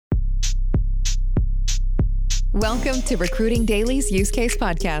Welcome to Recruiting Daily's Use Case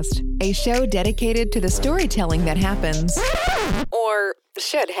Podcast, a show dedicated to the storytelling that happens, or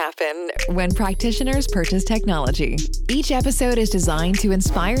should happen, when practitioners purchase technology. Each episode is designed to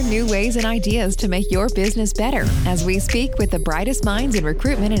inspire new ways and ideas to make your business better as we speak with the brightest minds in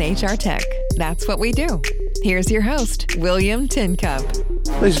recruitment and HR tech. That's what we do. Here's your host, William Tincup.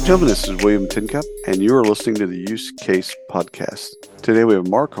 Ladies and gentlemen, this is William Tincup, and you are listening to the Use Case Podcast. Today we have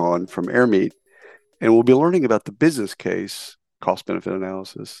Mark on from Airmeet, and we'll be learning about the business case, cost-benefit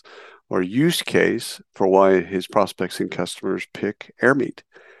analysis, or use case for why his prospects and customers pick Airmeet.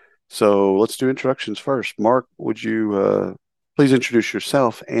 So let's do introductions first. Mark, would you please introduce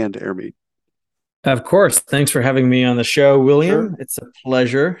yourself and Airmeet? Of course. Thanks for having me on the show, William. Sure. It's a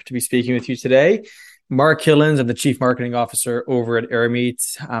pleasure to be speaking with you today. Mark Kilens, I'm the Chief Marketing Officer over at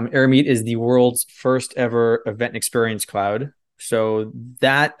Airmeet. Airmeet is the world's first ever event and experience cloud. So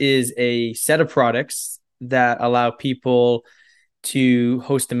that is a set of products that allow people to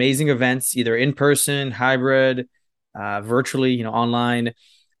host amazing events, either in person, hybrid, virtually, online.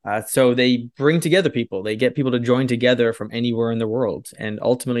 So they bring together people. They get people to join together from anywhere in the world. And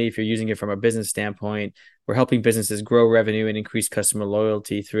ultimately, if you're using it from a business standpoint, we're helping businesses grow revenue and increase customer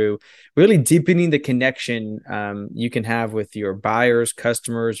loyalty through really deepening the connection you can have with your buyers,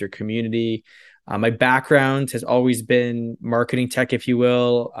 customers, your community. My background has always been marketing tech, if you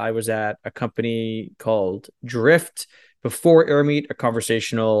will. I was at a company called Drift before Airmeet, a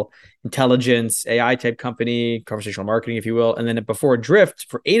conversational intelligence, AI type company, conversational marketing, if you will. And then before Drift,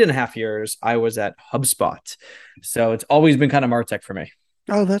 for 8.5 years, I was at HubSpot. So it's always been kind of MarTech for me.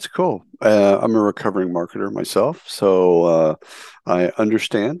 Oh, that's cool. I'm a recovering marketer myself, so I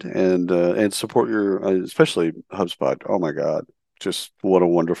understand and support your, especially HubSpot. Oh my God, just what a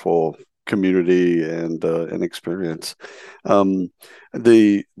wonderful community and experience. The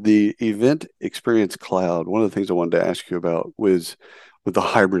event experience cloud. One of the things I wanted to ask you about was with the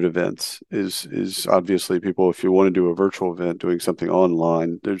hybrid events is obviously people, if you want to do a virtual event, doing something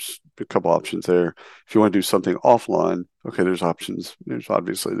online, there's a couple options there. If you want to do something offline, okay, there's options. There's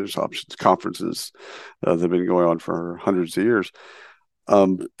options. Conferences that have been going on for hundreds of years.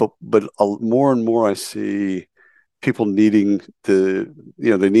 But more and more I see people needing they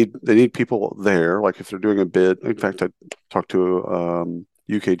need people there. Like if they're doing a bid. In fact, I talked to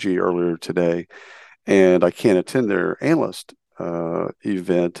UKG earlier today, and I can't attend their analyst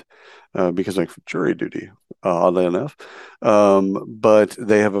event because I'm jury duty, oddly enough. But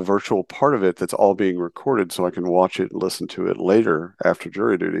they have a virtual part of it that's all being recorded, so I can watch it and listen to it later after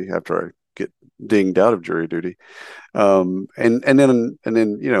jury duty, after I get dinged out of jury duty. And then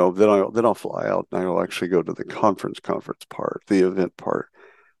then I'll fly out and I'll actually go to the conference part, the event part.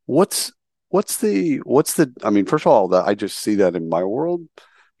 What's the I mean, first of all, that I just see that in my world.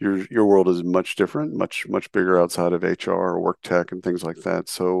 Your world is much different, much bigger outside of HR or work tech and things like that.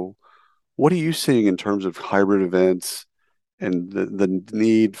 So what are you seeing in terms of hybrid events and the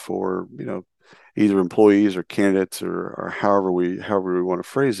need for, either employees or candidates or however we want to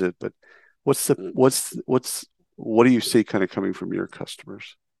phrase it, but what do you see kind of coming from your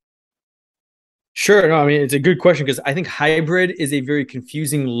customers? Sure. No, I mean, it's a good question because I think hybrid is a very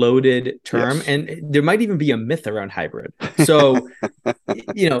confusing, loaded term. Yes. And there might even be a myth around hybrid. So,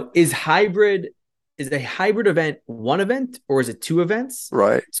 is a hybrid event one event or is it two events?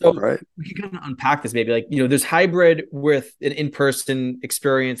 Right. So right. we can kind of unpack this maybe. Like, there's hybrid with an in-person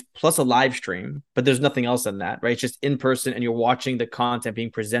experience plus a live stream, but there's nothing else than that, right? It's just in person and you're watching the content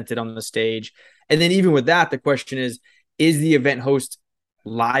being presented on the stage. And then even with that, the question is the event host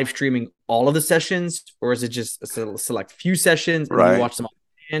live streaming all of the sessions, or is it just a select few sessions and right. you watch them on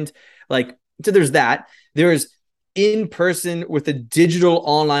demand? So there's that. There's in person with a digital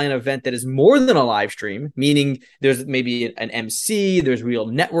online event that is more than a live stream, meaning there's maybe an MC, there's real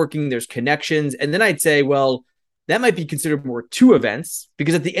networking, there's connections. And then I'd say, well, that might be considered more two events,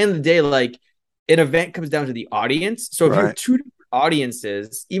 because at the end of the day, an event comes down to the audience. So if you're two different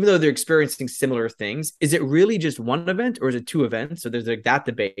audiences, even though they're experiencing similar things, is it really just one event or is it two events? So there's that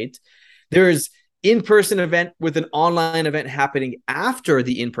debate. There's in-person event with an online event happening after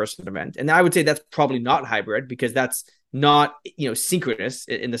the in-person event. And I would say that's probably not hybrid because that's not, synchronous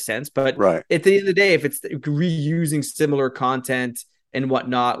in the sense, but right. At the end of the day, if it's reusing similar content and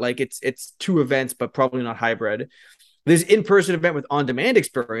whatnot, it's two events, but probably not hybrid. There's in-person event with on-demand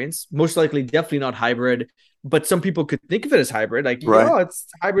experience, most likely definitely not hybrid, but some people could think of it as hybrid. It's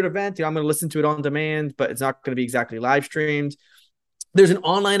a hybrid event. I'm going to listen to it on demand, but it's not going to be exactly live streamed. There's an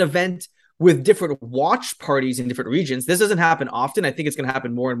online event with different watch parties in different regions. This doesn't happen often. I think it's going to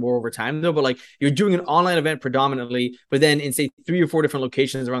happen more and more over time though. But like you're doing an online event predominantly, but then in say 3 or 4 different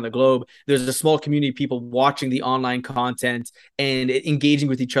locations around the globe, there's a small community of people watching the online content and engaging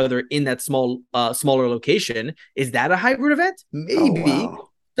with each other in that smaller location. Is that a hybrid event? Oh, Maybe. wow.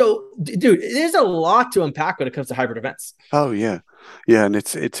 So, dude, there's a lot to unpack when it comes to hybrid events. Oh, yeah. Yeah. And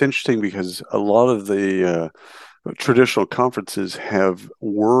it's interesting because a lot of the traditional conferences have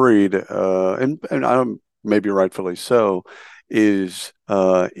worried, and I'm maybe rightfully so, is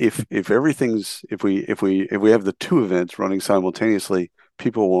if we have the two events running simultaneously,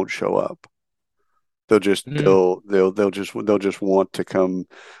 people won't show up. Mm. They'll just want to come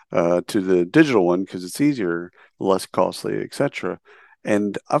to the digital one because it's easier, less costly, etc.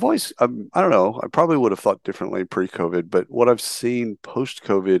 And I don't know, I probably would have thought differently pre-COVID, but what I've seen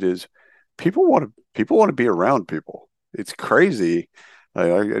post-COVID is people want to be around people. It's crazy.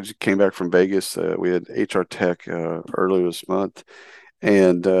 I just came back from Vegas. We had HR Tech earlier this month,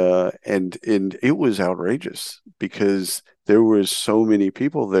 and it was outrageous because there was so many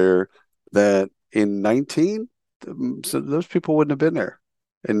people there that in 19, so those people wouldn't have been there.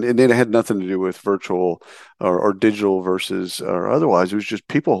 And it had nothing to do with virtual or digital versus or otherwise. It was just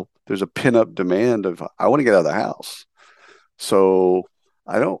people. There's a pin-up demand of I want to get out of the house. So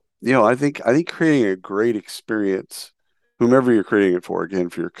I don't, I think creating a great experience, whomever you're creating it for, again,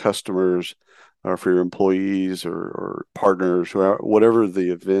 for your customers or for your employees or partners, whatever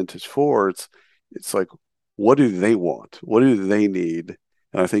the event is for, it's like, what do they want? What do they need?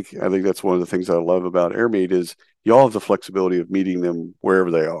 And I think that's one of the things I love about Airmeet is y'all have the flexibility of meeting them wherever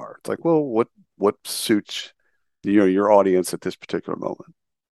they are. It's like, well, what suits your audience at this particular moment?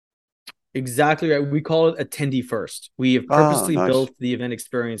 Exactly right. We call it attendee first. We have Ah, purposely nice. built the event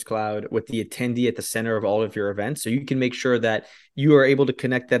experience cloud with the attendee at the center of all of your events. So you can make sure that you are able to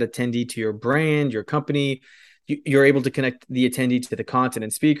connect that attendee to your brand, your company. You're able to connect the attendee to the content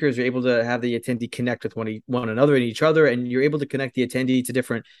and speakers. You're able to have the attendee connect with one another and each other. And you're able to connect the attendee to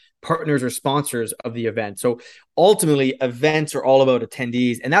different partners or sponsors of the event. So ultimately, events are all about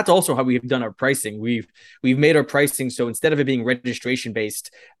attendees. And that's also how we've done our pricing. We've made our pricing so instead of it being registration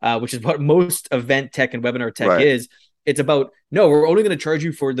based, which is what most event tech and webinar tech Right. is, it's about no, we're only going to charge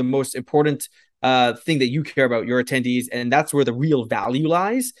you for the most important thing that you care about, your attendees, and that's where the real value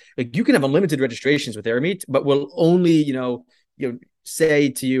lies. Like you can have unlimited registrations with Airmeet, but we'll only, say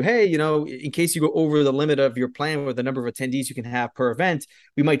to you, hey, in case you go over the limit of your plan with the number of attendees you can have per event,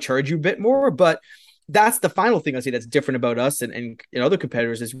 we might charge you a bit more. But that's the final thing I say that's different about us and other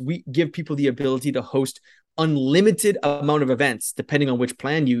competitors is we give people the ability to host unlimited amount of events depending on which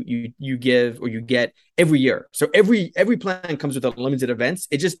plan you give or you get every year. So every plan comes with unlimited events.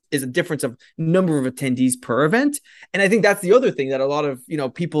 It just is a difference of number of attendees per event. And I think that's the other thing that a lot of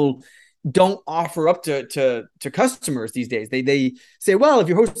people don't offer up to customers these days. They say, well, if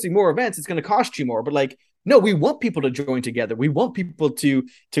you're hosting more events, it's going to cost you more. But like, no, we want people to join together. We want people to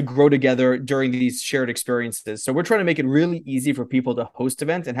grow together during these shared experiences. So we're trying to make it really easy for people to host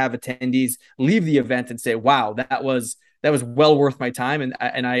events and have attendees leave the event and say, wow, that was well worth my time. And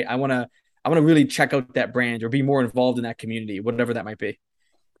I want to really check out that brand or be more involved in that community, whatever that might be.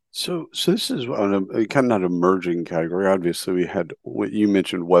 So this is kind of not emerging category. Obviously, we had what you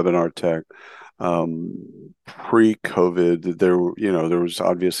mentioned, webinar tech. Pre-COVID, there was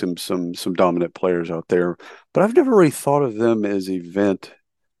obviously some dominant players out there, but I've never really thought of them as event.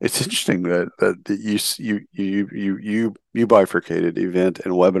 It's interesting that you bifurcated event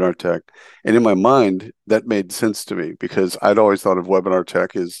and webinar tech, and in my mind that made sense to me because I'd always thought of webinar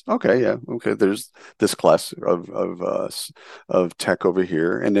tech as okay, yeah, okay. There's this class of tech over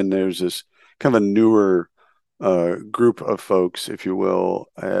here, and then there's this kind of a newer group of folks, if you will,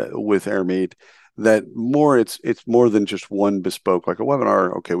 with Airmeet that it's more than just one bespoke like a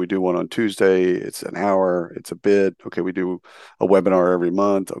webinar. Okay, we do one on Tuesday, it's an hour, it's a bit. Okay, we do a webinar every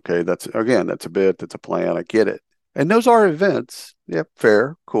month. Okay, that's a bit, that's a plan. I get it. And those are events. Yep,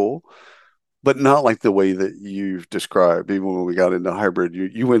 fair, cool. But not like the way that you've described. Even when we got into hybrid,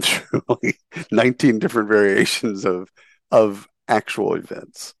 you went through like 19 different variations of actual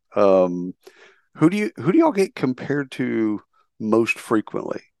events. Who do y'all get compared to most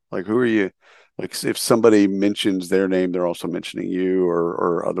frequently? Like who are you? Like if somebody mentions their name, they're also mentioning you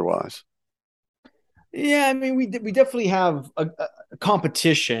or otherwise. Yeah, I mean, we definitely have a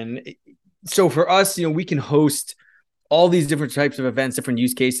competition. So for us, we can host all these different types of events, different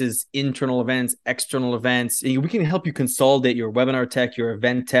use cases, internal events, external events. We can help you consolidate your webinar tech, your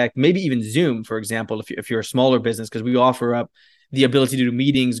event tech, maybe even Zoom, for example, if you're a smaller business, because we offer up the ability to do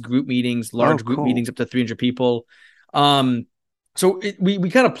meetings, group meetings, Oh, large group cool. meetings up to 300 people. Um, we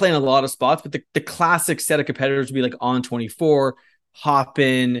kind of play in a lot of spots, but the classic set of competitors would be like On24,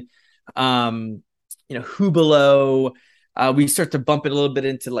 Hopin, Hubelo. We start to bump it a little bit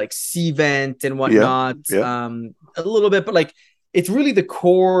into like Cvent and whatnot, a little bit, but like it's really the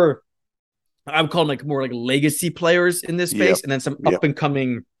core. I would call them like more like legacy players in this space, and then some up and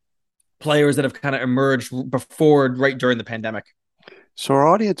coming players that have kind of emerged right during the pandemic. So our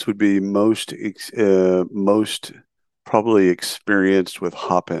audience would be most probably experienced with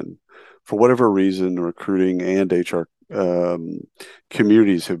Hopin. For whatever reason, recruiting and HR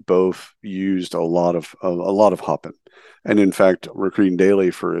communities have both used a lot of Hopin, and in fact, Recruiting Daily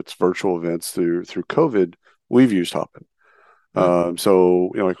for its virtual events through COVID, we've used Hopin.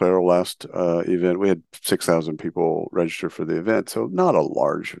 So like our last event, we had 6,000 people register for the event, so not a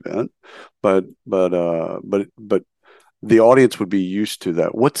large event, but the audience would be used to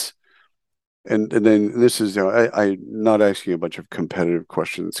that. And then this is, I'm not asking a bunch of competitive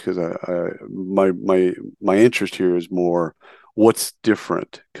questions because my interest here is more what's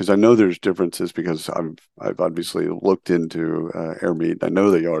different, because I know there's differences because I've obviously looked into Airmeet. I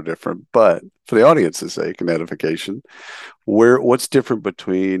know that y'all are different, but for the audience's sake and edification, what's different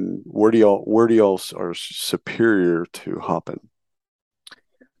between where do y'all are superior to Hopin?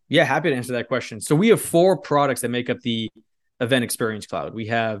 Yeah, happy to answer that question. So we have 4 products that make up the Event Experience Cloud. We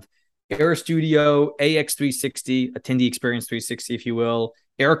have Air Studio, AX360, Attendee Experience 360, if you will,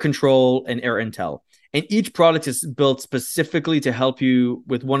 Air Control, and Air Intel. And each product is built specifically to help you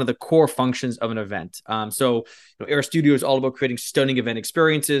with one of the core functions of an event. Air Studio is all about creating stunning event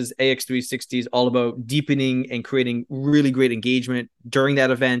experiences. AX360 is all about deepening and creating really great engagement during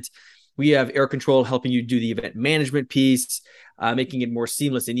that event. We have Air Control helping you do the event management piece, making it more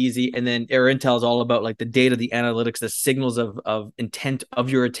seamless and easy. And then Air Intel is all about like the data, the analytics, the signals of intent of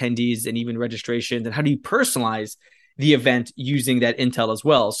your attendees, and even registrations. And how do you personalize the event using that intel as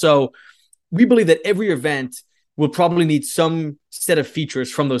well? So we believe that every event will probably need some set of features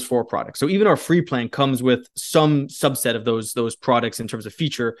from those 4 products. So even our free plan comes with some subset of those products in terms of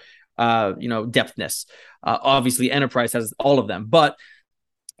feature, depthness. Obviously, Enterprise has all of them, but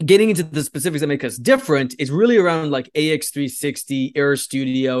getting into the specifics that make us different is really around like AX360, Air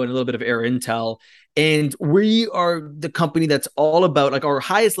Studio, and a little bit of Air Intel. And we are the company that's all about, like, our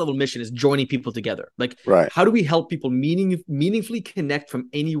highest level mission is joining people together. Like, How do we help people meaningfully connect from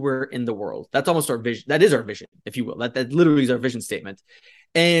anywhere in the world? That's almost our vision. That is our vision, if you will. That literally is our vision statement.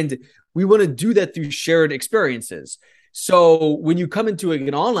 And we want to do that through shared experiences. So when you come into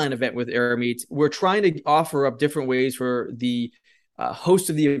an online event with Airmeet, we're trying to offer up different ways for the host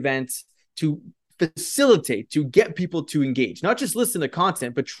of the event to facilitate, to get people to engage, not just listen to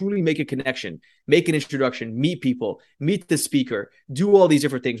content, but truly make a connection, make an introduction, meet people, meet the speaker, do all these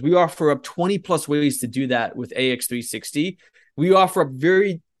different things. We offer up 20 plus ways to do that with AX360. We offer up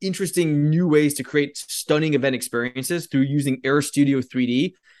very interesting new ways to create stunning event experiences through using Air Studio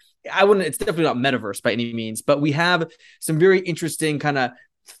 3D. It's definitely not metaverse by any means, but we have some very interesting kind of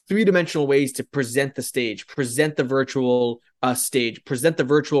 3-dimensional ways to present the stage, present the virtual stage, present the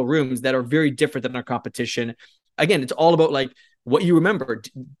virtual rooms that are very different than our competition. Again, it's all about like what you remember,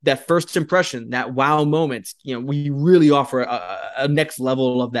 that first impression, that wow moment. We really offer a next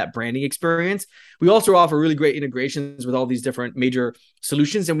level of that branding experience. We also offer really great integrations with all these different major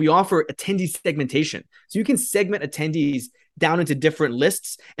solutions, and we offer attendee segmentation. So you can segment attendees down into different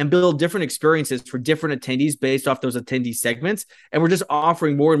lists and build different experiences for different attendees based off those attendee segments. And we're just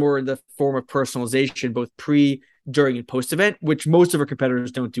offering more and more in the form of personalization, both pre, during, and post event, which most of our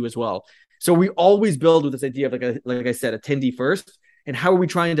competitors don't do as well. So we always build with this idea of, like I said, attendee first. And how are we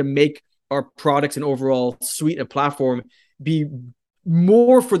trying to make our products and overall suite and platform be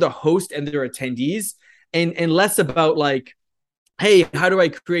more for the host and their attendees, and less about like, hey, how do I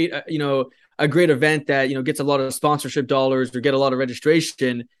create a great event that gets a lot of sponsorship dollars or get a lot of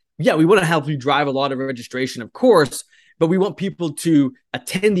registration? Yeah, we want to help you drive a lot of registration, of course, but we want people to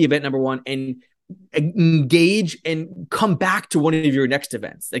attend the event, number one, and engage and come back to one of your next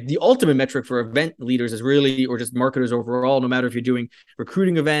events. Like, the ultimate metric for event leaders is really, or just marketers overall, no matter if you're doing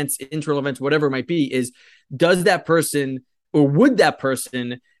recruiting events, internal events, whatever it might be, is does that person, or would that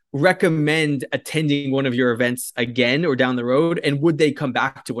person recommend attending one of your events again or down the road? And would they come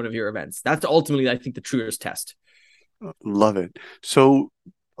back to one of your events? That's ultimately, I think, the truest test. Love it. So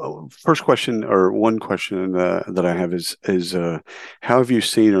first question, or one question that I have is how have you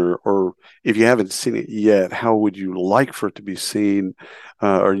seen, or if you haven't seen it yet, how would you like for it to be seen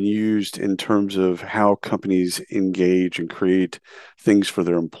or used in terms of how companies engage and create things for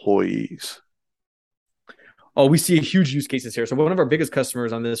their employees? Oh, we see huge use cases here. So one of our biggest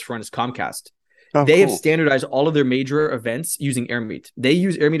customers on this front is Comcast. Oh, They have cool. standardized all of their major events using Airmeet. They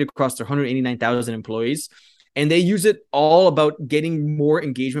use Airmeet across their 189,000 employees, and they use it all about getting more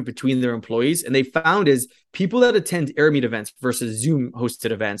engagement between their employees. And they found is people that attend Airmeet events versus Zoom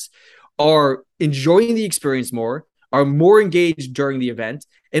hosted events are enjoying the experience more, are more engaged during the event.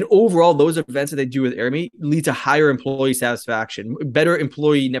 And overall, those events that they do with Airmeet lead to higher employee satisfaction, better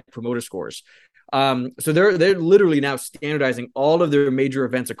employee net promoter scores. So they're literally now standardizing all of their major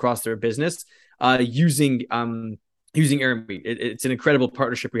events across their business using Airmeet. It's an incredible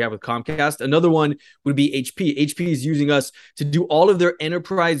partnership we have with Comcast. Another one would be HP. HP is using us to do all of their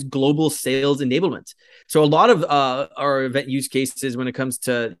enterprise global sales enablement. So a lot of our event use cases when it comes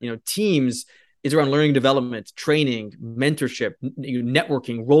to teams is around learning development, training, mentorship,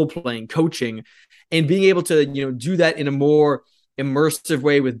 networking, role playing, coaching, and being able to do that in a more immersive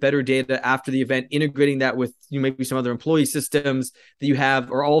way with better data after the event, integrating that with maybe some other employee systems that you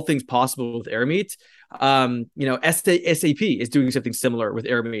have, or all things possible with Airmeet. SAP is doing something similar with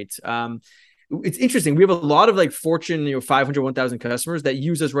Airmeet. It's interesting. We have a lot of Fortune 500, 1,000 customers that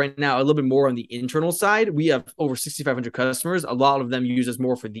use us right now a little bit more on the internal side. We have over 6,500 customers. A lot of them use us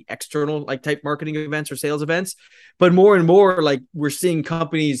more for the external type marketing events or sales events. But more and more, we're seeing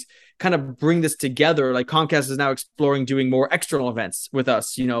companies kind of bring this together. Like Comcast is now exploring doing more external events with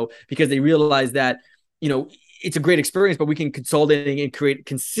us, because they realize that, it's a great experience, but we can consolidate and create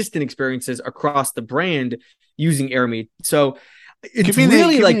consistent experiences across the brand using Airmeet. So it's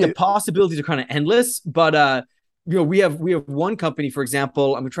really the possibilities are kind of endless, but we have one company, for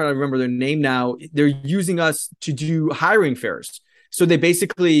example, I'm trying to remember their name now. They're using us to do hiring fairs. So they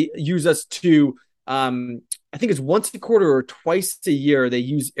basically use us to, I think it's once a quarter or twice a year, they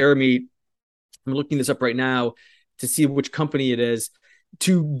use Airmeet. I'm looking this up right now to see which company it is,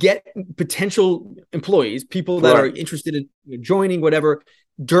 to get potential employees, people that are interested in joining whatever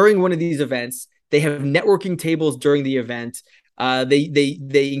during one of these events. They have networking tables during the event.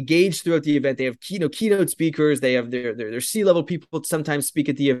 They engage throughout the event. They have keynote speakers. They have their C-level people sometimes speak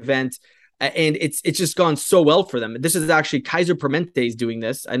at the event, and it's just gone so well for them. This is actually Kaiser Permanente is doing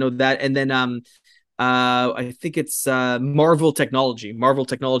this. I know that, and then I think it's Marvel Technology. Marvel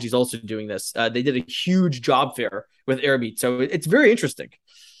Technology is also doing this. They did a huge job fair with Airmeet, so it's very interesting.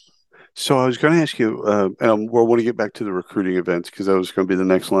 So I was going to ask you, and we'll want to get back to the recruiting events because that was going to be the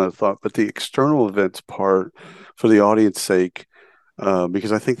next line of thought. But the external events part, for the audience sake,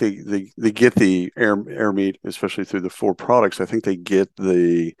 because I think they get the Airmeet, especially through the 4 products. I think they get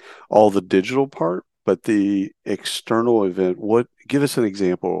all the digital part, but the external event. Give us an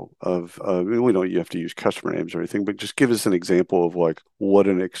example of. We don't. You have to use customer names or anything, but just give us an example of what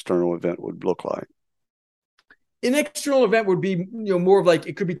an external event would look like. An external event would be, more of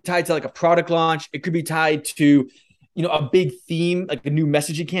it could be tied to a product launch. It could be tied to, a big theme, like a new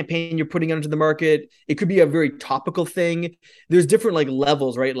messaging campaign you're putting out into the market. It could be a very topical thing. There's different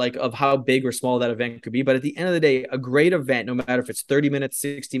levels, right? Of how big or small that event could be. But at the end of the day, a great event, no matter if it's 30 minutes,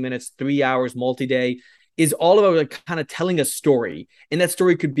 60 minutes, 3 hours, multi-day, is all about kind of telling a story. And that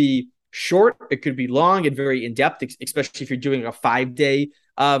story could be short, it could be long and very in-depth, especially if you're doing a 5-day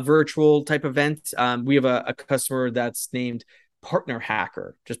virtual type event. We have a customer that's named Partner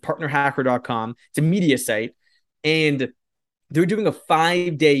Hacker, just partnerhacker.com. It's a media site, and they're doing a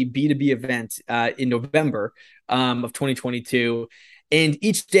 5-day B2B event in November of 2022. And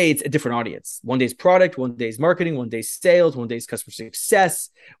each day it's a different audience. One day is product, one day is marketing, one day is sales, one day is customer success,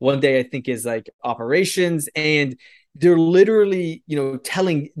 one day I think is operations. And they're literally,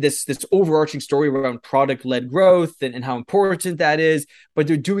 telling this overarching story around product-led growth and how important that is, but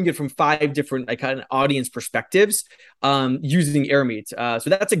they're doing it from 5 different kind of audience perspectives using Airmeet. So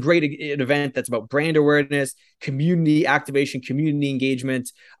that's a great event that's about brand awareness, community activation, community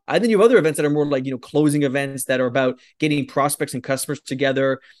engagement. Then you have other events that are more closing events that are about getting prospects and customers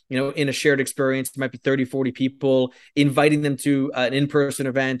together, in a shared experience. It might be 30, 40 people, inviting them to an in-person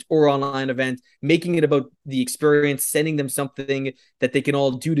event or online event, making it about the experience, sending them something that they can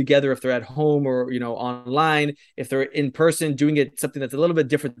all do together if they're at home or, online. If they're in person, doing it something that's a little bit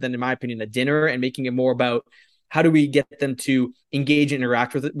different than, in my opinion, a dinner, and making it more about how do we get them to engage and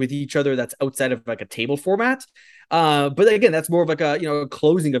interact with each other that's outside of a table format. But again, that's more of a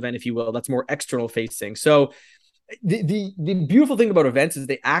closing event, if you will. That's more external facing. So the beautiful thing about events is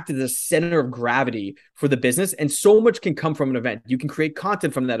they act as a center of gravity for the business, and so much can come from an event. You can create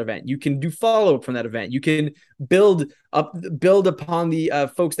content from that event. You can do follow-up from that event. You can build upon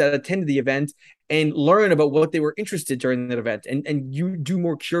the folks that attended the event and learn about what they were interested during that event, and you do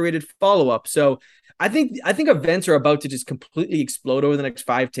more curated follow-up. So I think events are about to just completely explode over the next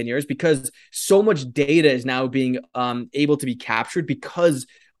 5-10 years, because so much data is now being able to be captured because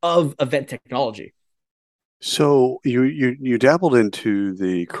of event technology. So you dabbled into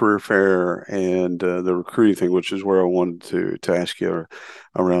the career fair and the recruiting thing, which is where I wanted to ask you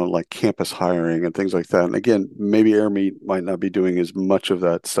around like campus hiring and things like that. And again, maybe Airmeet might not be doing as much of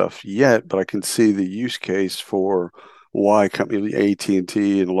that stuff yet, but I can see the use case for why companies,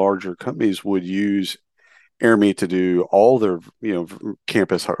 AT&T and larger companies would use Airmeet to do all their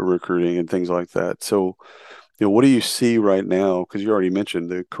campus recruiting and things like that. So what do you see right now? Because you already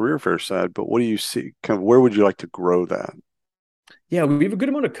mentioned the career fair side, but what do you see? Kind of where would you like to grow that? Yeah, we have a good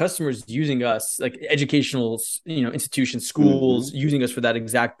amount of customers using us, like educational, institutions, Mm-hmm. schools, using us for that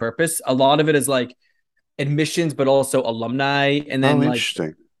exact purpose. A lot of it is like admissions, but also alumni, and Oh, then like,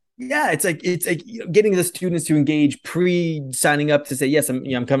 interesting. yeah, it's like getting the students to engage pre-signing up to say, yes,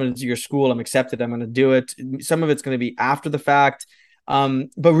 I'm coming to your school, I'm accepted, I'm going to do it. Some of it's going to be after the fact,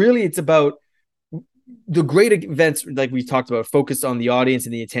 but really, it's about the great events, like we talked about, focused on the audience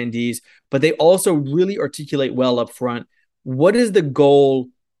and the attendees, but they also really articulate well up front what is the goal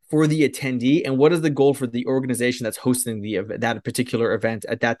for the attendee and what is the goal for the organization that's hosting that particular event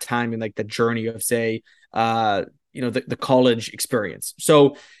at that time in like the journey of, say, the college experience.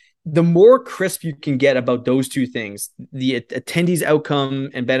 So the more crisp you can get about those two things, the attendees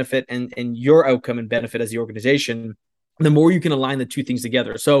outcome and benefit, and your outcome and benefit as the organization, the more you can align the two things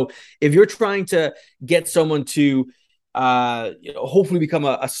together. So if you're trying to get someone to hopefully become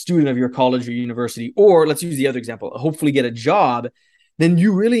a student of your college or university, or let's use the other example, hopefully get a job, then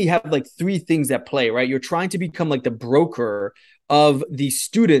you really have like three things at play, right? You're trying to become like the broker of these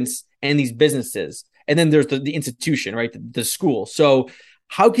students and these businesses. And then there's the institution, right? The school. So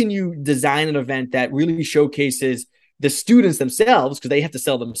how can you design an event that really showcases the students themselves, because they have to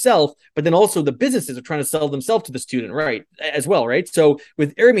sell themselves, but then also the businesses are trying to sell themselves to the student, right, as well, right? So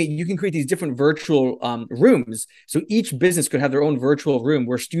with Airmeet, you can create these different virtual rooms. So each business could have their own virtual room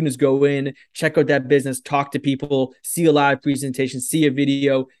where students go in, check out that business, talk to people, see a live presentation, see a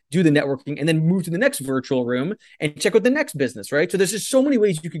video, do the networking, and then move to the next virtual room and check out the next business, right? So there's just so many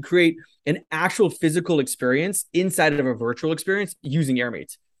ways you can create an actual physical experience inside of a virtual experience using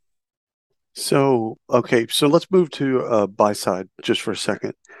Airmeet. So, okay, so let's move to buy side just for a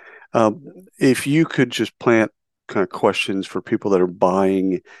second. Um, if you could just plant kind of questions for people that are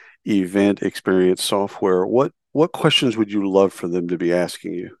buying event experience software, what questions would you love for them to be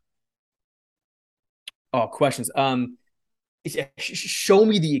asking you? Oh, questions. Show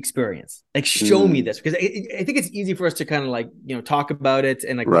me the experience. Like, show me Mm, this, because I think it's easy for us to kind of like talk about it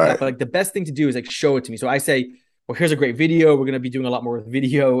and like right, whatnot. But like the best thing to do is like show it to me. So I say, well, here's a great video. We're going to be doing a lot more with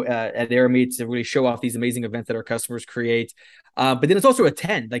video at Airmeet to really show off these amazing events that our customers create. But then it's also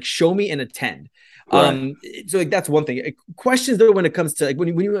attend. Like, show me and attend. right. So like that's one thing. Questions though, when it comes to like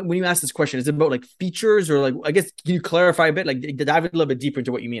when you ask this question, is it about like features, or like, I guess, can you clarify a bit, like dive a little bit deeper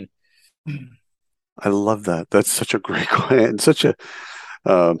into what you mean? I love that. That's such a great question, such a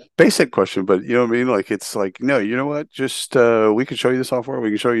basic question, but you know what I mean? Like it's like, no, you know what? Just we can show you the software, we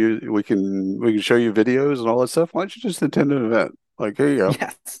can show you videos and all that stuff. Why don't you just attend an event? Like, here you go.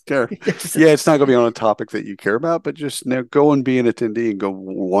 Yes. Care. Yes. Yeah, it's not gonna be on a topic that you care about, but just now go and be an attendee and go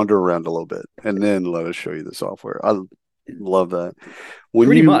wander around a little bit and then let us show you the software. I love that. When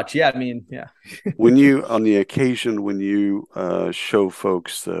Pretty you much. Yeah. I mean, yeah. when you on the occasion when you show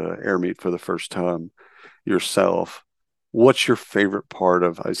folks the Airmeet for the first time yourself, what's your favorite part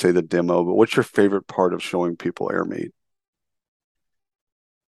of, I say the demo, but what's your favorite part of showing people Airmeet?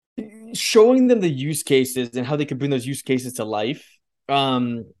 Showing them the use cases and how they can bring those use cases to life.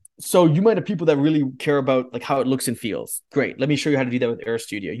 So you might have people that really care about like how it looks and feels. Great. Let me show you how to do that with Air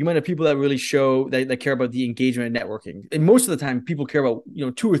Studio. You might have people that really show that care about the engagement and networking. And most of the time, people care about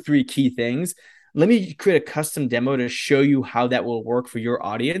two or three key things. Let me create a custom demo to show you how that will work for your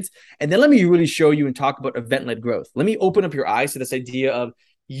audience. And then let me really show you and talk about event-led growth. Let me open up your eyes to this idea of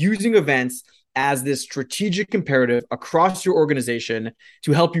using events as this strategic imperative across your organization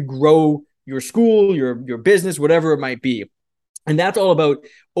to help you grow your school, your business, whatever it might be. And that's all about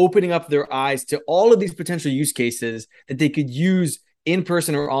opening up their eyes to all of these potential use cases that they could use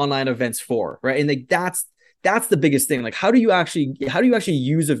in-person or online events for, right? And like that's the biggest thing. Like, how do you actually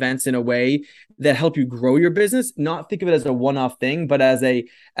use events in a way that help you grow your business? Not think of it as a one-off thing, but as a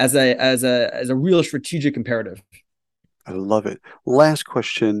real strategic imperative. I love it. Last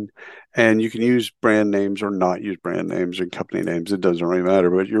question, and you can use brand names or not use brand names and company names. It doesn't really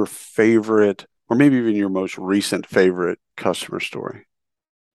matter, but your favorite, or maybe even your most recent favorite customer story.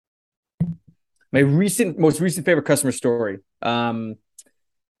 My most recent favorite customer story.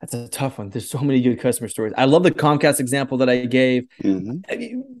 That's a tough one. There's so many good customer stories. I love the Comcast example that I gave. Mm-hmm. I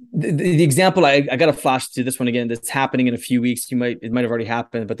mean, The example I got to flash to this one again. That's happening in a few weeks. It might have already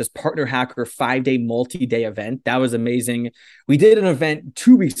happened, but this Partner Hacker 5-day multi-day event, that was amazing. We did an event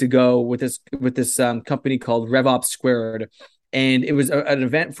 2 weeks ago with this company called RevOps Squared, and it was an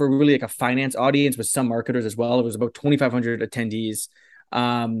event for really like a finance audience with some marketers as well. It was about 2,500 attendees,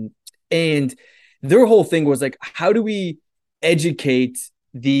 and their whole thing was like, how do we educate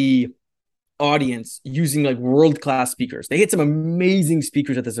the audience using like world-class speakers? They had some amazing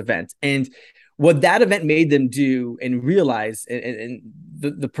speakers at this event, and what that event made them do and realize, and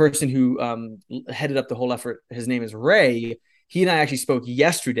the person who headed up the whole effort, his name is Ray. He and I actually spoke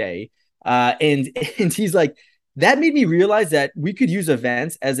yesterday, and he's like, that made me realize that we could use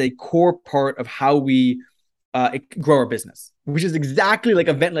events as a core part of how we grow our business, which is exactly like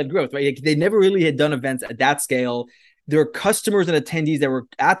event-led growth, right? Like, they never really had done events at that scale. There are customers and attendees that were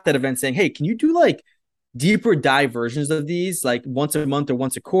at that event saying, hey, can you do like deeper dive versions of these, like once a month or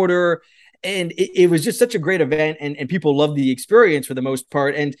once a quarter? And it was just such a great event, and people loved the experience for the most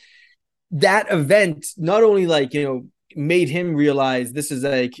part. And that event not only like, made him realize this is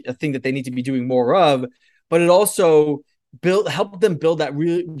like a thing that they need to be doing more of, but it also helped them build that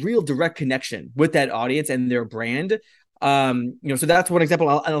real direct connection with that audience and their brand. So that's one example.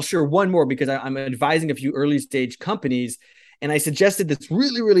 I'll share one more because I'm advising a few early stage companies, and I suggested this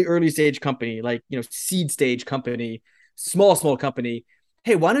really, really early stage company, like, seed stage company, small company.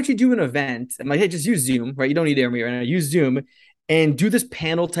 Hey, why don't you do an event? I'm like, hey, just use Zoom, right? You don't need Airmeet right now. Use Zoom and do this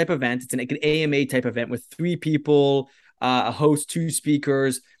panel type event. It's like an AMA type event with 3 people, a host, 2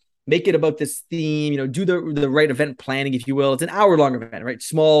 speakers. Make it about this theme, do the right event planning, if you will. It's an hour-long event, right?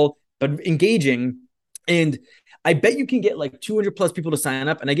 Small, but engaging. And I bet you can get like 200 plus people to sign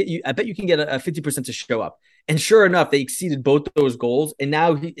up, and I bet you can get a 50% to show up. And sure enough, they exceeded both those goals. And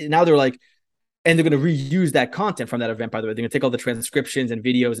now they're like, and they're going to reuse that content from that event. By the way, they're going to take all the transcriptions and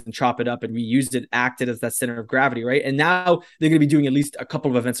videos and chop it up and reuse it, act it as that center of gravity, right? And now they're going to be doing at least a couple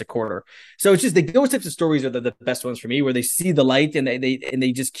of events a quarter. So it's just those types of stories are the best ones for me, where they see the light and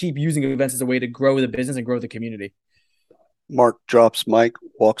they just keep using events as a way to grow the business and grow the community. Mark drops mic,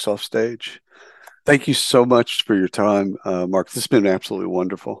 walks off stage. Thank you so much for your time, Mark. This has been absolutely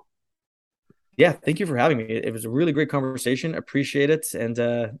wonderful. Yeah, thank you for having me. It was a really great conversation. Appreciate it. And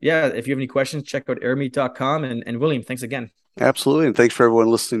if you have any questions, check out airmeet.com. And William, thanks again. Absolutely. And thanks for everyone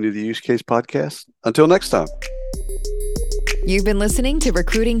listening to the Use Case Podcast. Until next time. You've been listening to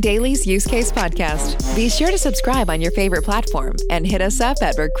Recruiting Daily's Use Case Podcast. Be sure to subscribe on your favorite platform and hit us up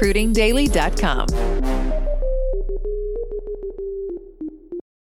at recruitingdaily.com.